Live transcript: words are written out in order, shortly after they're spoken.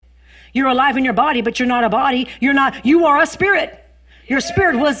You're alive in your body, but you're not a body. You are a spirit. Your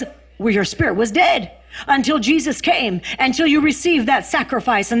spirit was dead until Jesus came, until you received that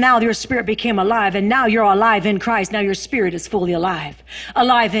sacrifice, and now your spirit became alive, and now you're alive in Christ. Now your spirit is fully alive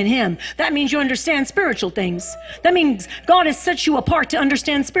in Him. That means you understand spiritual things. That means God has set you apart to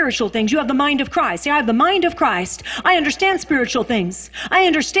understand spiritual things. You have the mind of Christ. See, I have the mind of Christ. I understand spiritual things. I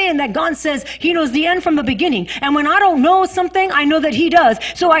understand that God says He knows the end from the beginning, and when I don't know something, I know that He does,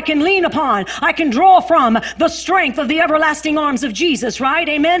 so I can lean upon, I can draw from the strength of the everlasting arms of Jesus, right?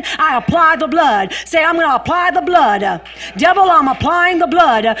 Amen. I apply the blood. Say, I'm going to apply the blood. Devil, I'm applying the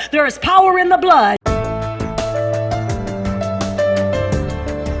blood. There is power in the blood.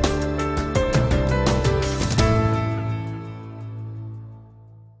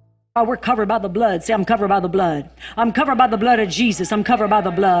 We're covered by the blood. Say, I'm covered by the blood. I'm covered by the blood of Jesus. I'm covered by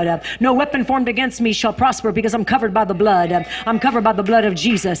the blood. No weapon formed against me shall prosper because I'm covered by the blood. I'm covered by the blood of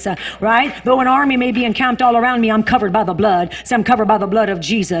Jesus, right? Though an army may be encamped all around me, I'm covered by the blood. Say, I'm covered by the blood of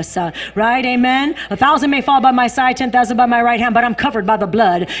Jesus, right? Amen. 1,000 may fall by my side, 10,000 by my right hand, but I'm covered by the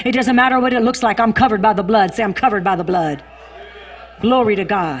blood. It doesn't matter what it looks like. I'm covered by the blood. Say, I'm covered by the blood. Glory to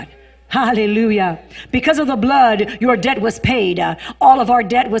God. Hallelujah. Because of the blood, your debt was paid. All of our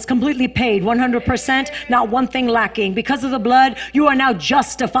debt was completely paid, 100%, not one thing lacking. Because of the blood, you are now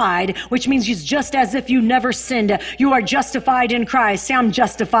justified, which means it's just as if you never sinned. You are justified in Christ. Say, I'm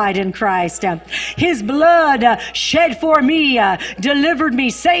justified in Christ. His blood shed for me, delivered me,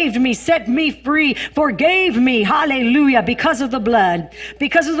 saved me, set me free, forgave me. Hallelujah. Because of the blood.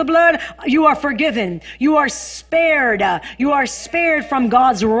 Because of the blood, you are forgiven. You are spared. You are spared from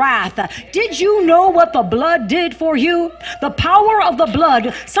God's wrath. Did you know what the blood did for you? The power of the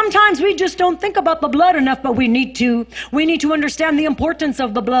blood. Sometimes we just don't think about the blood enough, but we need to. We need to understand the importance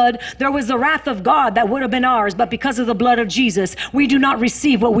of the blood. There was the wrath of God that would have been ours, but because of the blood of Jesus, we do not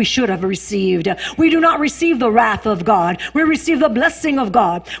receive what we should have received. We do not receive the wrath of God. We receive the blessing of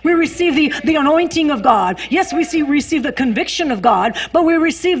God. We receive the anointing of God. Yes, we receive the conviction of God, but we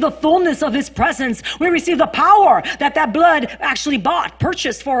receive the fullness of His presence. We receive the power that blood actually bought,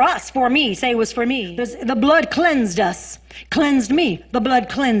 purchased for us. For me. Say, it was for me. The blood cleansed us, cleansed me. The blood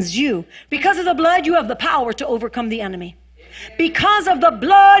cleansed you. Because of the blood, you have the power to overcome the enemy. Because of the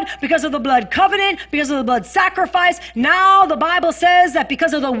blood covenant, because of the blood sacrifice, now the Bible says that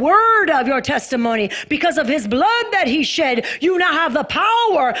because of the word of your testimony, because of His blood that He shed, you now have the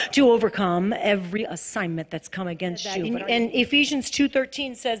power to overcome every assignment that's come against you. And Ephesians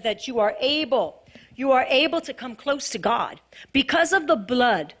 2:13 says that you are able to come close to God because of the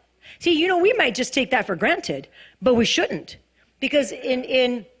blood. See, we might just take that for granted, but we shouldn't. Because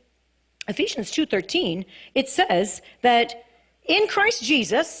in Ephesians 2:13, it says that in Christ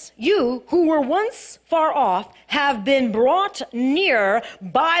Jesus, you who were once far off have been brought near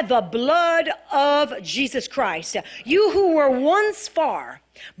by the blood of Jesus Christ. You who were once far,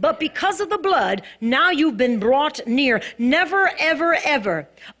 but because of the blood, now you've been brought near. Never, ever, ever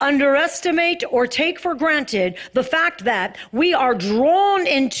underestimate or take for granted the fact that we are drawn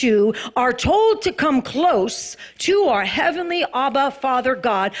into, are told to come close to our heavenly Abba Father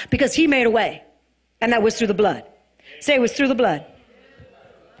God because He made a way. And that was through the blood. Say, it was through the blood.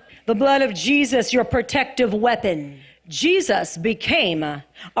 The blood of Jesus, your protective weapon. Jesus became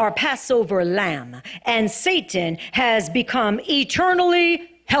our Passover lamb, and Satan has become eternally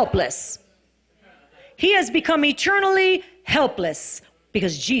helpless. He has become eternally helpless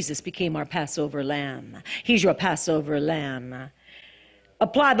because Jesus became our Passover lamb. He's your Passover lamb.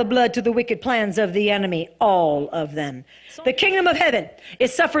 Apply the blood to the wicked plans of the enemy, all of them. The kingdom of heaven,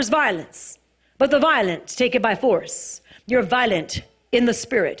 it suffers violence, but the violent take it by force. You're violent in the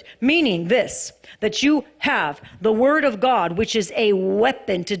spirit, meaning this, that you have the word of God, which is a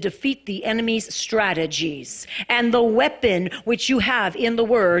weapon to defeat the enemy's strategies. And the weapon which you have in the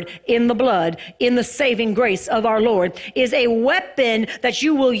word, in the blood, in the saving grace of our Lord, is a weapon that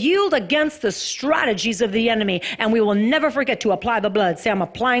you will yield against the strategies of the enemy. And we will never forget to apply the blood. Say, I'm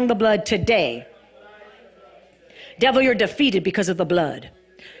applying the blood today. Devil, you're defeated because of the blood.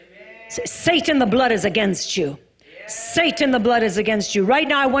 Satan, the blood is against you. Satan, the blood is against you. Right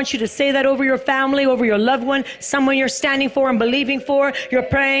now, I want you to say that over your family, over your loved one, someone you're standing for and believing for. You're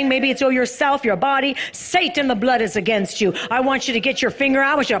praying. Maybe it's over yourself, your body. Satan, the blood is against you. I want you to get your finger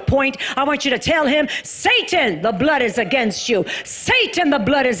out. I want you to point. I want you to tell him, Satan, the blood is against you. Satan, the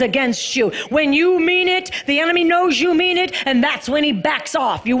blood is against you. When you mean it, the enemy knows you mean it, and that's when he backs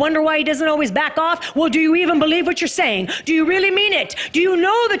off. You wonder why he doesn't always back off? Well, do you even believe what you're saying? Do you really mean it? Do you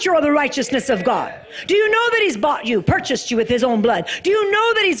know that you're the righteousness of God? Do you know that he's bought you? you, purchased you with his own blood. Do you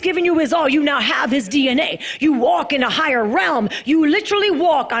know that he's given you his all? You now have his DNA. You walk in a higher realm. You literally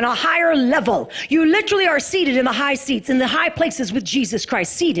walk on a higher level. You literally are seated in the high seats, in the high places with Jesus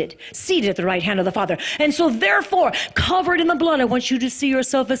Christ, seated at the right hand of the Father. And so therefore, covered in the blood, I want you to see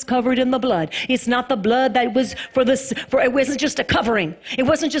yourself as covered in the blood. It's not the blood that was it wasn't just a covering. It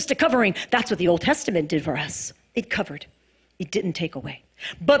wasn't just a covering. That's what the Old Testament did for us. It covered. It didn't take away.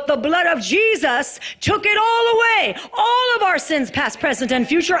 But the blood of Jesus took it all away. All of our sins, past, present, and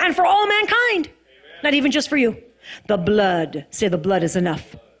future, and for all mankind. Amen. Not even just for you. The blood, say the blood is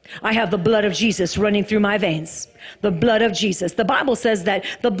enough. I have the blood of Jesus running through my veins. The blood of Jesus. The Bible says that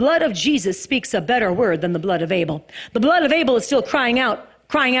the blood of Jesus speaks a better word than the blood of Abel. The blood of Abel is still crying out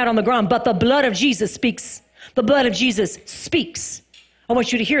on the ground, but the blood of Jesus speaks. The blood of Jesus speaks. I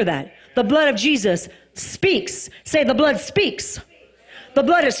want you to hear that. The blood of Jesus speaks. Say the blood speaks. The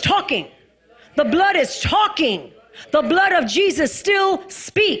blood is talking. The blood is talking. The blood of Jesus still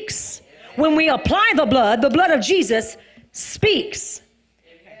speaks. When we apply the blood of Jesus speaks.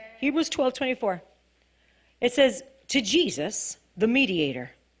 Hebrews 12:24. It says, to Jesus, the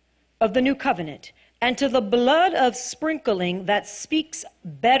mediator of the new covenant, and to the blood of sprinkling that speaks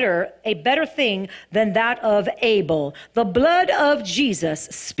a better thing than that of Abel. The blood of Jesus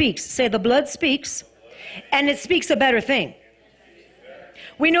speaks. Say the blood speaks, and it speaks a better thing.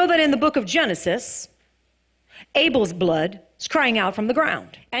 We know that in the book of Genesis, Abel's blood is crying out from the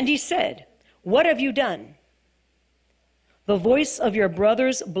ground. And he said, what have you done? The voice of your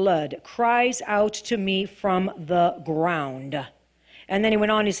brother's blood cries out to me from the ground. And then he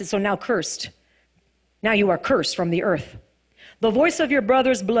went on, he said, so now cursed. Now you are cursed from the earth. The voice of your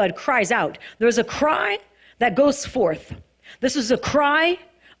brother's blood cries out. There's a cry that goes forth. This is a cry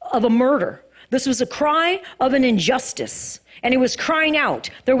of a murder. This was a cry of an injustice. And he was crying out.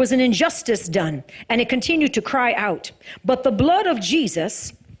 There was an injustice done. And it continued to cry out. But the blood of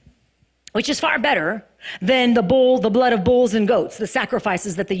Jesus, which is far better than the blood of bulls and goats, the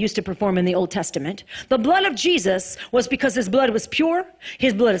sacrifices that they used to perform in the Old Testament. The blood of Jesus was because his blood was pure,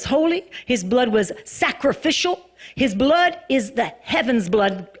 his blood is holy, his blood was sacrificial, his blood is the heaven's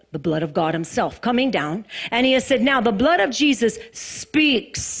blood, the blood of God himself coming down. And he has said, now the blood of Jesus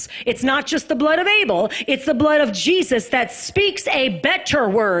speaks. It's not just the blood of Abel, it's the blood of Jesus that speaks a better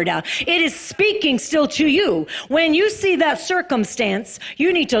word. It is speaking still to you. When you see that circumstance,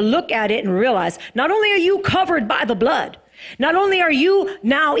 you need to look at it and realize, not only are you covered by the blood, not only are you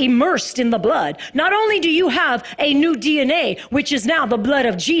now immersed in the blood, not only do you have a new DNA, which is now the blood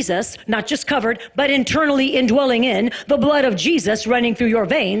of Jesus, not just covered, but internally indwelling in the blood of Jesus running through your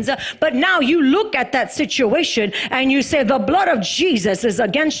veins, but now you look at that situation and you say, the blood of Jesus is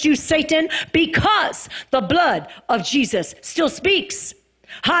against you, Satan, because the blood of Jesus still speaks.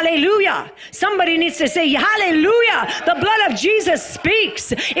 Hallelujah. Somebody needs to say, hallelujah. The blood of Jesus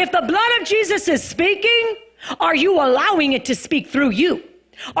speaks. If the blood of Jesus is speaking, are you allowing it to speak through you?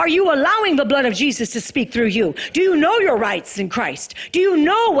 Are you allowing the blood of Jesus to speak through you? Do you know your rights in Christ? Do you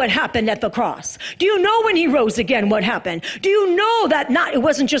know what happened at the cross? Do you know when he rose again what happened? Do you know that it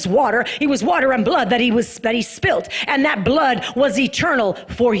wasn't just water, it was water and blood that he spilt, and that blood was eternal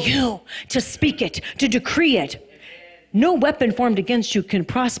for you to speak it, to decree it. No weapon formed against you can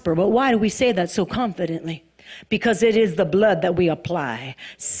prosper. But why do we say that so confidently? Because it is the blood that we apply.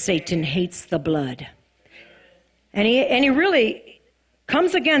 Satan hates the blood. And he really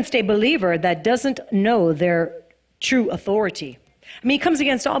comes against a believer that doesn't know their true authority. I mean, he comes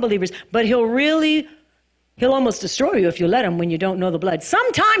against all believers, but he'll almost destroy you if you let him when you don't know the blood.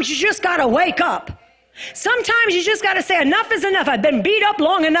 Sometimes you just got to wake up. Sometimes you just got to say, enough is enough. I've been beat up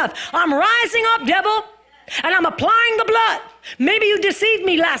long enough. I'm rising up, devil, and I'm applying the blood. Maybe you deceived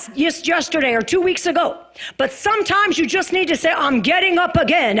me yesterday or 2 weeks ago. But sometimes you just need to say, I'm getting up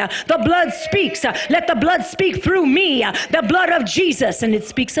again. The blood speaks. Let the blood speak through me. The blood of Jesus. And it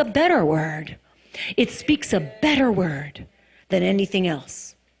speaks a better word. It speaks a better word than anything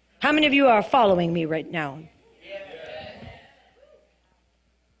else. How many of you are following me right now?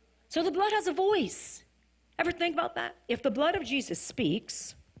 So the blood has a voice. Ever think about that? If the blood of Jesus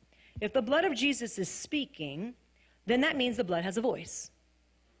speaks, if the blood of Jesus is speaking, then that means the blood has a voice.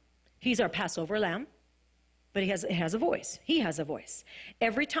 He's our Passover lamb, but it has a voice. He has a voice.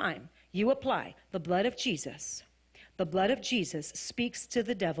 Every time you apply the blood of Jesus speaks to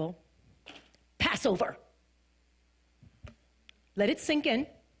the devil, Passover. Let it sink in.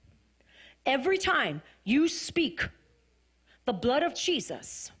 Every time you speak the blood of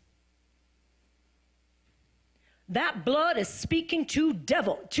Jesus, that blood is speaking to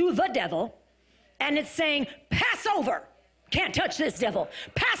the devil, and it's saying, pass over. Can't touch this devil.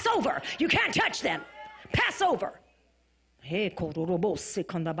 Pass over. You can't touch them. Pass over. And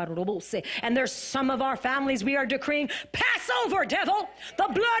there's some of our families we are decreeing, pass over, devil. The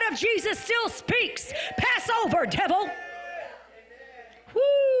blood of Jesus still speaks. Pass over, devil.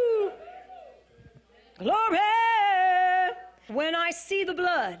 Woo! Glory! When I see the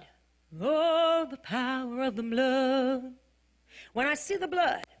blood, oh, the power of the blood. When I see the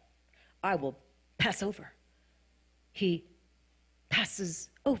blood, I will pass over. He passes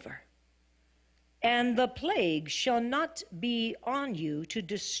over. And the plague shall not be on you to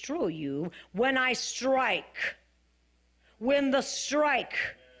destroy you when I strike. When the strike,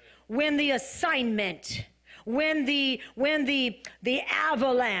 when the assignment, when the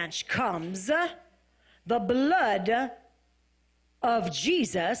avalanche comes, the blood of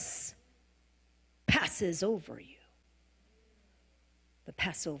Jesus passes over you. The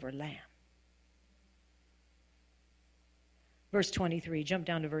Passover lamb. Verse 23, jump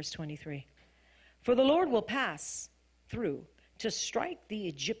down to verse 23. For the Lord will pass through to strike the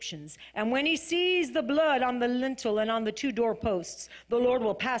Egyptians. And when he sees the blood on the lintel and on the two doorposts, the Lord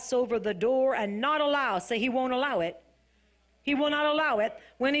will pass over the door and not allow, say he won't allow it. He will not allow it.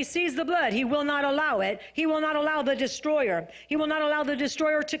 When he sees the blood, he will not allow it. He will not allow the destroyer. He will not allow the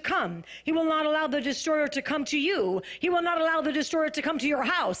destroyer to come. He will not allow the destroyer to come to you. He will not allow the destroyer to come to your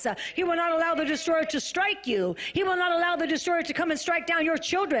house. He will not allow the destroyer to strike you. He will not allow the destroyer to come and strike down your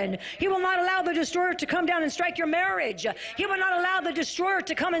children. He will not allow the destroyer to come down and strike your marriage. He will not allow the destroyer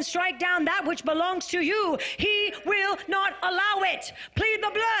to come and strike down that which belongs to you. He will not allow it. Plead the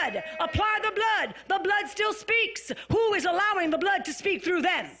blood. Apply the blood. The blood still speaks. Who is allowing the blood to speak through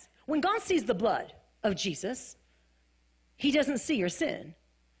them? When God sees the blood of Jesus, he doesn't see your sin.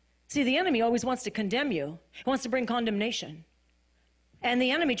 See, the enemy always wants to condemn you. He wants to bring condemnation. And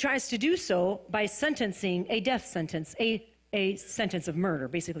the enemy tries to do so by sentencing a death sentence, a sentence of murder.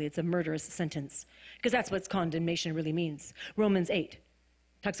 Basically, it's a murderous sentence, because that's what condemnation really means. Romans 8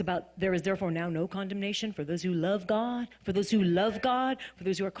 talks about, there is therefore now no condemnation for those who love God, for those who love God, for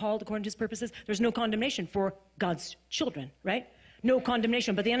those who are called according to his purposes. There's no condemnation for God's children, right? No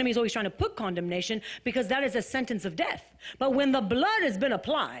condemnation. But the enemy is always trying to put condemnation, because that is a sentence of death. But when the blood has been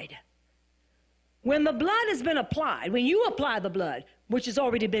applied, when you apply the blood, which has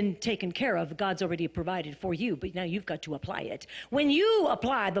already been taken care of, God's already provided for you, but now you've got to apply it. When you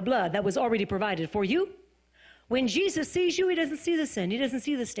apply the blood that was already provided for you, when Jesus sees you, he doesn't see the sin. He doesn't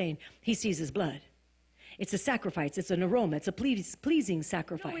see the stain. He sees his blood. It's a sacrifice. It's an aroma. It's a pleasing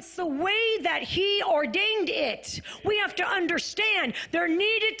sacrifice. No, it's the way that he ordained it. We have to understand there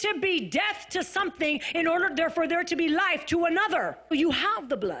needed to be death to something in order for there to be life to another. You have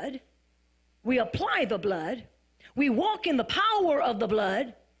the blood. We apply the blood. We walk in the power of the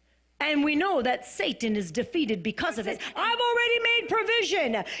blood. And we know that Satan is defeated because of it. I've already made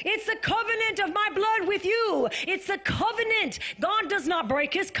provision. It's the covenant of my blood with you. It's the covenant. God does not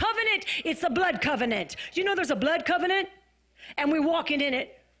break his covenant. It's a blood covenant. Do you know there's a blood covenant? And we're walking in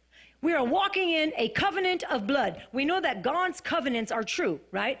it. We are walking in a covenant of blood. We know that God's covenants are true,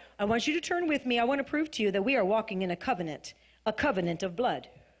 right? I want you to turn with me. I want to prove to you that we are walking in a covenant of blood.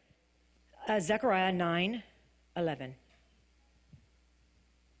 Zechariah 9:11.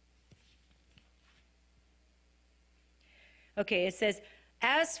 Okay, it says,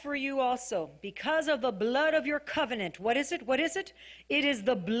 as for you also, because of the blood of your covenant. What is it? What is it? It is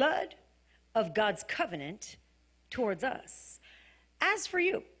the blood of God's covenant towards us. As for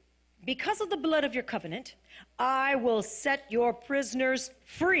you, because of the blood of your covenant, I will set your prisoners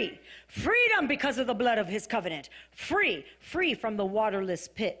free. Freedom because of the blood of his covenant. Free from the waterless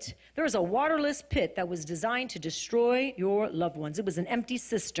pit. There was a waterless pit that was designed to destroy your loved ones. It was an empty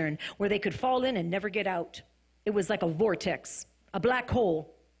cistern where they could fall in and never get out. It was like a vortex, a black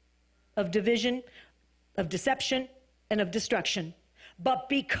hole of division, of deception, and of destruction. But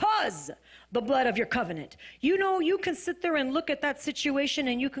because the blood of your covenant, you know, you can sit there and look at that situation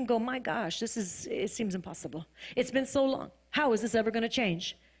and you can go, my gosh, it seems impossible. It's been so long. How is this ever going to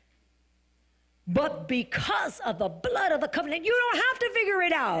change? But because of the blood of the covenant, you don't have to figure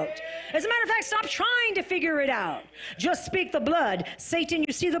it out. As a matter of fact, stop trying to figure it out. Just speak the blood. Satan,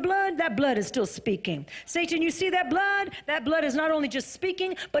 you see the blood? That blood is still speaking. Satan, you see that blood? That blood is not only just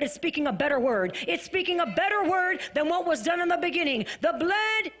speaking, but it's speaking a better word. It's speaking a better word than what was done in the beginning. The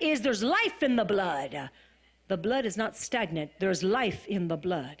blood there's life in the blood. The blood is not stagnant. There's life in the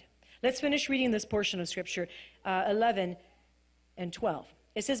blood. Let's finish reading this portion of Scripture, 11 and 12.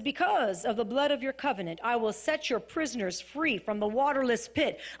 It says, because of the blood of your covenant, I will set your prisoners free from the waterless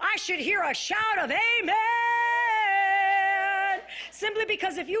pit. I should hear a shout of amen. Simply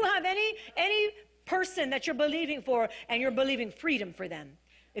because if you have any person that you're believing for and you're believing freedom for them,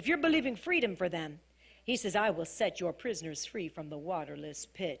 if you're believing freedom for them, He says, I will set your prisoners free from the waterless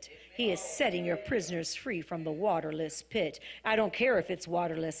pit. He is setting your prisoners free from the waterless pit. I don't care if it's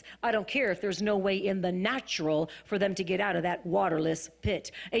waterless. I don't care if there's no way in the natural for them to get out of that waterless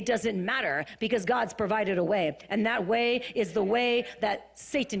pit. It doesn't matter because God's provided a way. And that way is the way that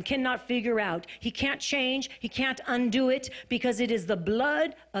Satan cannot figure out. He can't change. He can't undo it because it is the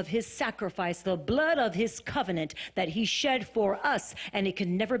blood of his sacrifice, the blood of his covenant that he shed for us, and it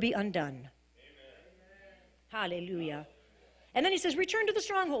can never be undone. Hallelujah. And then he says, return to the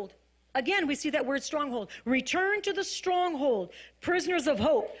stronghold. Again, we see that word stronghold. Return to the stronghold. Prisoners of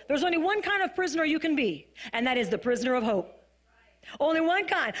hope. There's only one kind of prisoner you can be, and that is the prisoner of hope. Only one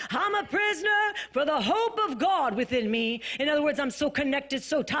kind. I'm a prisoner for the hope of God within me. In other words, I'm so connected,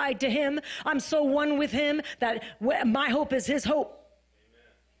 so tied to him. I'm so one with him that my hope is his hope.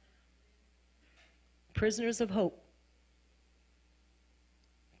 Amen. Prisoners of hope.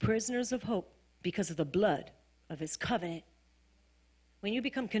 Prisoners of hope because of the blood of his covenant. When you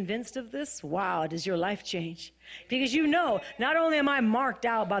become convinced of this, wow, does your life change? Because you know, not only am I marked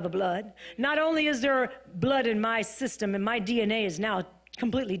out by the blood, not only is there blood in my system and my DNA is now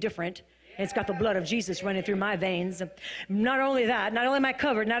completely different. It's got the blood of Jesus running through my veins. Not only that, not only am I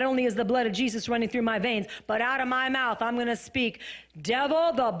covered, not only is the blood of Jesus running through my veins, but out of my mouth I'm going to speak,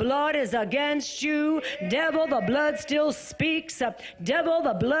 devil, the blood is against you. Devil, the blood still speaks. Devil,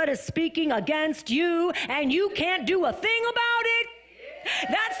 the blood is speaking against you, and you can't do a thing about it.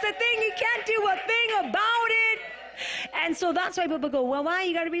 That's the thing, you can't do a thing about it. And so that's why people go, well, why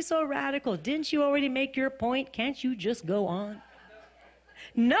you got to be so radical? Didn't you already make your point? Can't you just go on?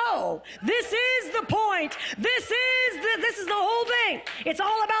 No, this is the point. This is the whole thing. It's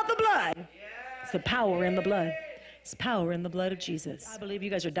all about the blood. It's the power in the blood. It's power in the blood of Jesus. I believe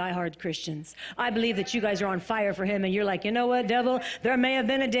you guys are diehard Christians. I believe that you guys are on fire for him and you're like, you know what, devil? There may have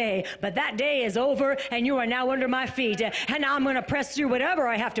been a day, but that day is over and you are now under my feet. And now I'm going to press through whatever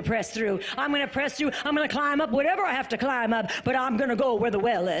I have to press through. I'm going to press through. I'm going to climb up whatever I have to climb up, but I'm going to go where the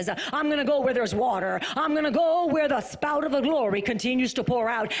well is. I'm going to go where there's water. I'm going to go where the spout of the glory continues to pour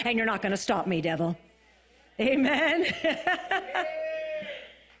out, and you're not going to stop me, devil. Amen.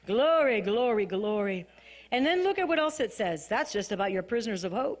 Glory, glory, glory. And then look at what else it says. That's just about your prisoners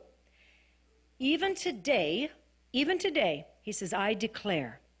of hope. Even today, he says, I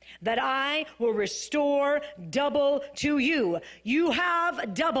declare that I will restore double to you. You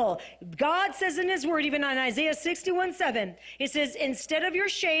have double. God says in his word, even on Isaiah 61:7, it says, instead of your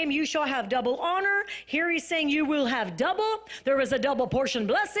shame, you shall have double honor. Here he's saying you will have double. There is a double portion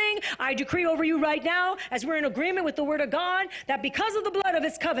blessing. I decree over you right now, as we're in agreement with the word of God, that because of the blood of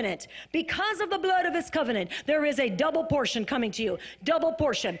his covenant, there is a double portion coming to you. Double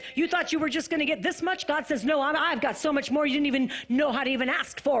portion. You thought you were just going to get this much? God says, no, I've got so much more you didn't even know how to even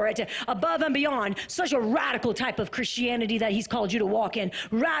ask for it. Above and beyond. Such a radical type of Christianity that he's called you to walk in.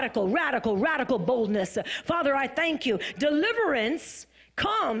 Radical, radical, radical boldness. Father, I thank you. Deliverance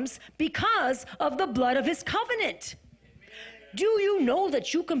comes because of the blood of his covenant. Do you know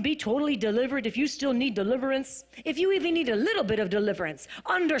that you can be totally delivered if you still need deliverance? If you even need a little bit of deliverance,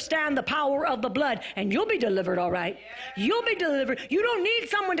 understand the power of the blood and you'll be delivered, all right? You'll be delivered. You don't need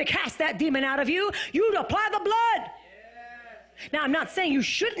someone to cast that demon out of you. You apply the blood. Now, I'm not saying you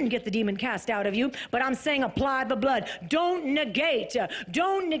shouldn't get the demon cast out of you, but I'm saying apply the blood. Don't negate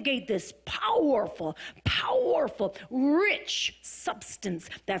this powerful, rich substance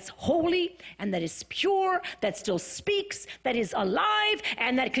that's holy and that is pure, that still speaks, that is alive,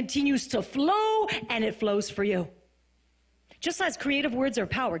 and that continues to flow, and it flows for you. Just as creative words are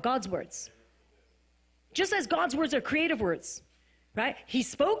power, God's words. Just as God's words are creative words, right? He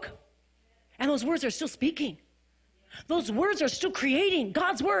spoke, and those words are still speaking. Those words are still creating.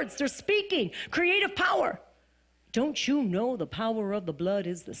 God's words, they're speaking. Creative power. Don't you know the power of the blood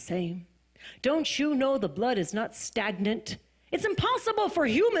is the same? Don't you know the blood is not stagnant? It's impossible for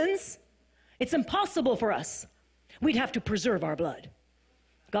humans. It's impossible for us. We'd have to preserve our blood.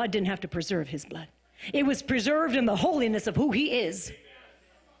 God didn't have to preserve his blood. It was preserved in the holiness of who he is.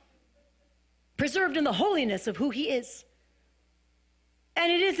 Preserved in the holiness of who he is.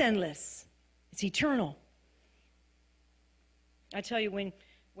 And it is endless. It's eternal. I tell you,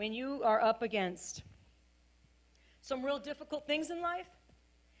 when you are up against some real difficult things in life,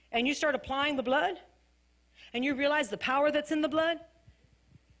 and you start applying the blood, and you realize the power that's in the blood,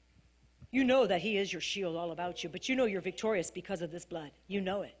 you know that he is your shield all about you, but you know you're victorious because of this blood. You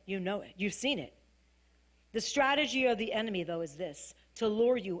know it. You know it. You've seen it. The strategy of the enemy, though, is this: to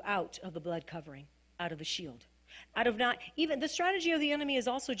lure you out of the blood covering, out of the shield. Out of not, even the strategy of the enemy is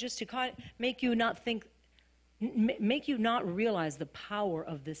also just to make you not think make you not realize the power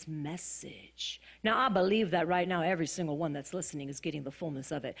of this message. Now, I believe that right now every single one that's listening is getting the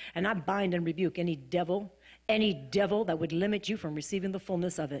fullness of it. And I bind and rebuke any devil that would limit you from receiving the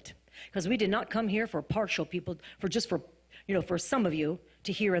fullness of it. Because we did not come here for partial people, for some of you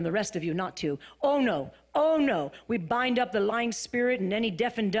to hear and the rest of you not to. Oh no. We bind up the lying spirit and any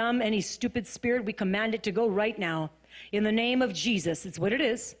deaf and dumb, any stupid spirit. We command it to go right now. In the name of Jesus, it's what it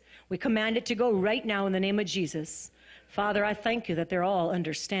is. We command it to go right now in the name of Jesus. Father, I thank you that they're all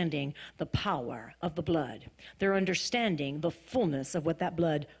understanding the power of the blood. They're understanding the fullness of what that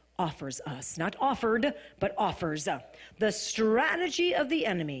blood offers us. Not offered, but offers. The strategy of the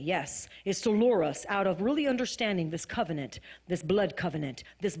enemy, yes, is to lure us out of really understanding this covenant, this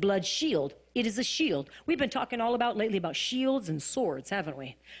blood shield. It is a shield. We've been talking all about lately about shields and swords, haven't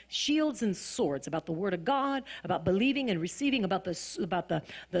we? Shields and swords, about the word of God, about believing and receiving, about the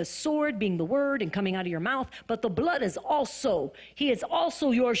sword being the word and coming out of your mouth. But the blood is also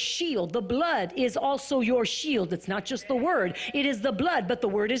your shield. The blood is also your shield. It's not just the word. It is the blood, but the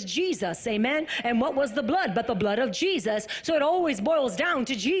word is Jesus. Amen? And what was the blood but the blood of Jesus? So it always boils down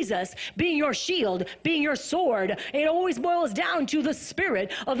to Jesus being your shield, being your sword. It always boils down to the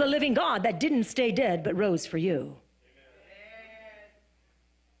Spirit of the living God that didn't stay dead but rose for you. Amen.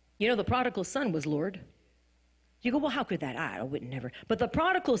 You know, the prodigal son was Lord. You go, well, how could that? I wouldn't never. But the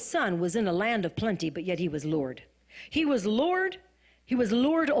prodigal son was in a land of plenty, but yet he was Lord. He was Lord. He was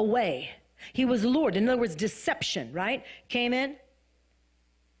lured away. He was Lord. In other words, deception, right? Came in.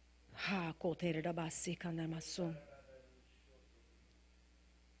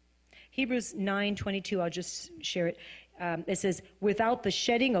 Hebrews 9:22, I'll just share it. It says, without the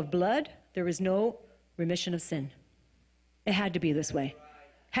shedding of blood, there is no remission of sin. It had to be this way.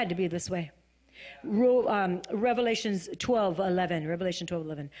 Had to be this way. Revelation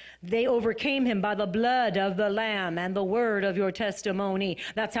 12:11. They overcame him by the blood of the Lamb and the word of your testimony.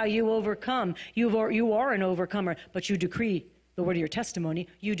 That's how you overcome. You are an overcomer, but you decree the word of your testimony.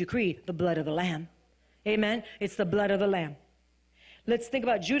 You decree the blood of the Lamb. Amen? It's the blood of the Lamb. Let's think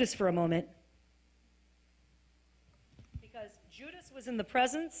about Judas for a moment. Because Judas was in the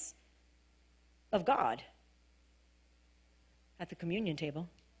presence of God at the communion table.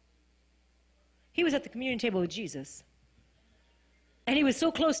 He was at the communion table with Jesus. And he was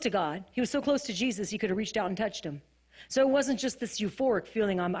so close to God. He was so close to Jesus, he could have reached out and touched him. So it wasn't just this euphoric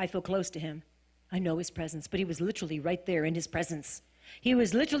feeling, I feel close to him. I know his presence, but he was literally right there in his presence. He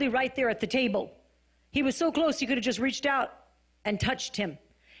was literally right there at the table. He was so close, he could have just reached out and touched him.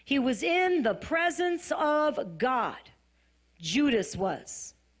 He was in the presence of God. Judas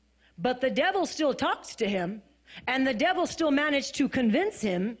was. But the devil still talked to him, and the devil still managed to convince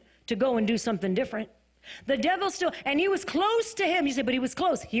him to go and do something different. The devil still, and he was close to him. You say, but he was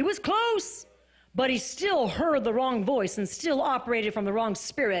close. He was close, but he still heard the wrong voice and still operated from the wrong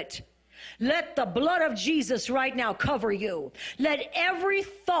spirit. Let the blood of Jesus right now cover you. Let every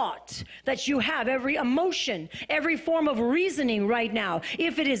thought that you have, every emotion, every form of reasoning right now,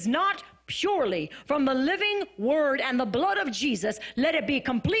 if it is not purely from the living word and the blood of Jesus, let it be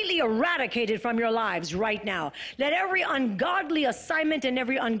completely eradicated from your lives right now. Let every ungodly assignment and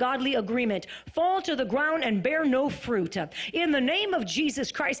every ungodly agreement fall to the ground and bear no fruit. In the name of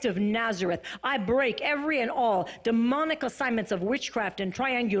Jesus Christ of Nazareth, I break every and all demonic assignments of witchcraft and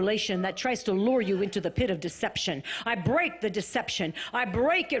triangulation that tries to lure you into the pit of deception. I break the deception. I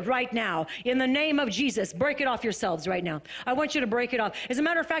break it right now. In the name of Jesus, break it off yourselves right now. I want you to break it off. As a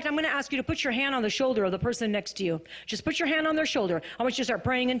matter of fact, I'm going to ask you to put your hand on the shoulder of the person next to you. Just put your hand on their shoulder. I want you to start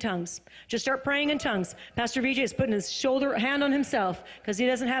praying in tongues. Just start praying in tongues. Pastor VJ is putting his hand on himself because he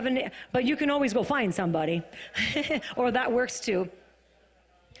doesn't have any, but you can always go find somebody. Or that works too.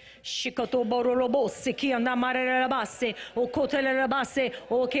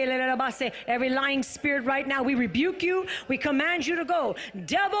 Every lying spirit right now, we rebuke you. We command you to go.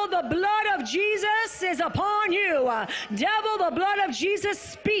 Devil, the blood of Jesus is upon you. Devil, the blood of Jesus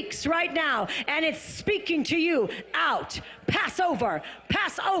speaks right now, and it's speaking to you. Out. Pass over.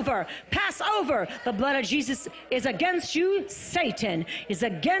 Pass over. Pass over. The blood of Jesus is against you, Satan. Is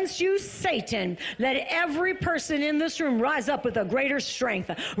against you, Satan. Let every person in this room rise up with a greater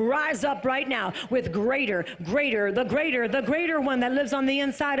strength. Rise up right now with the greater one that lives on the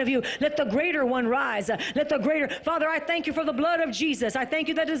inside of you. Let the greater one rise. Let the greater. Father, I thank you for the blood of Jesus. I thank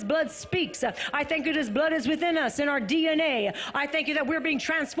you that his blood speaks. I thank you that his blood is within us, in our DNA. I thank you that we're being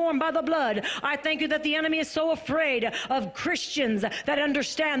transformed by the blood. I thank you that the enemy is so afraid of Christians that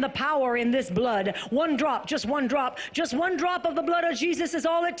understand the power in this blood. One drop of the blood of Jesus is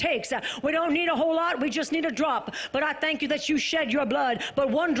all it takes. We don't need a whole lot. We just need a drop. But I thank you that you shed your blood. But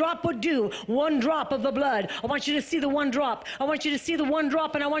one drop drop would do. One drop of the blood. I want you to see the one drop. I want you to see the one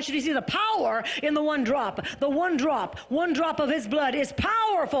drop, and I want you to see the power in the one drop. The one drop of his blood is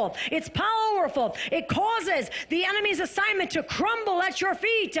powerful. It's powerful. It causes the enemy's assignment to crumble at your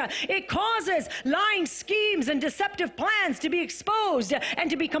feet. It causes lying schemes and deceptive plans to be exposed and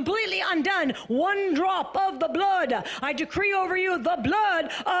to be completely undone. One drop of the blood. I decree over you, the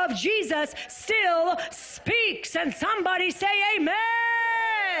blood of Jesus still speaks. And somebody say amen.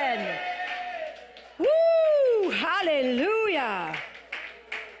 Woo! Hallelujah.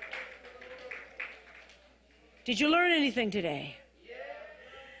 Did you learn anything today?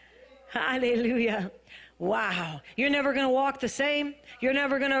 Hallelujah. Wow. You're never going to walk the same.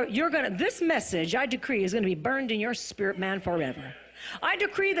 This message, I decree, is going to be burned in your spirit, man, forever. I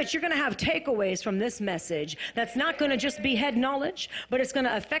decree that you're going to have takeaways from this message that's not going to just be head knowledge, but it's going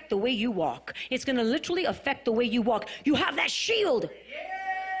to affect the way you walk. It's going to literally affect the way you walk. You have that shield.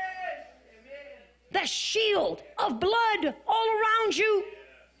 That shield of blood all around you.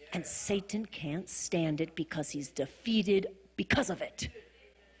 And Satan can't stand it because he's defeated because of it.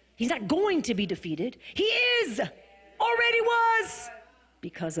 He's not going to be defeated. He is, already was,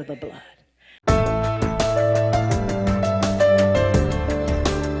 because of the blood.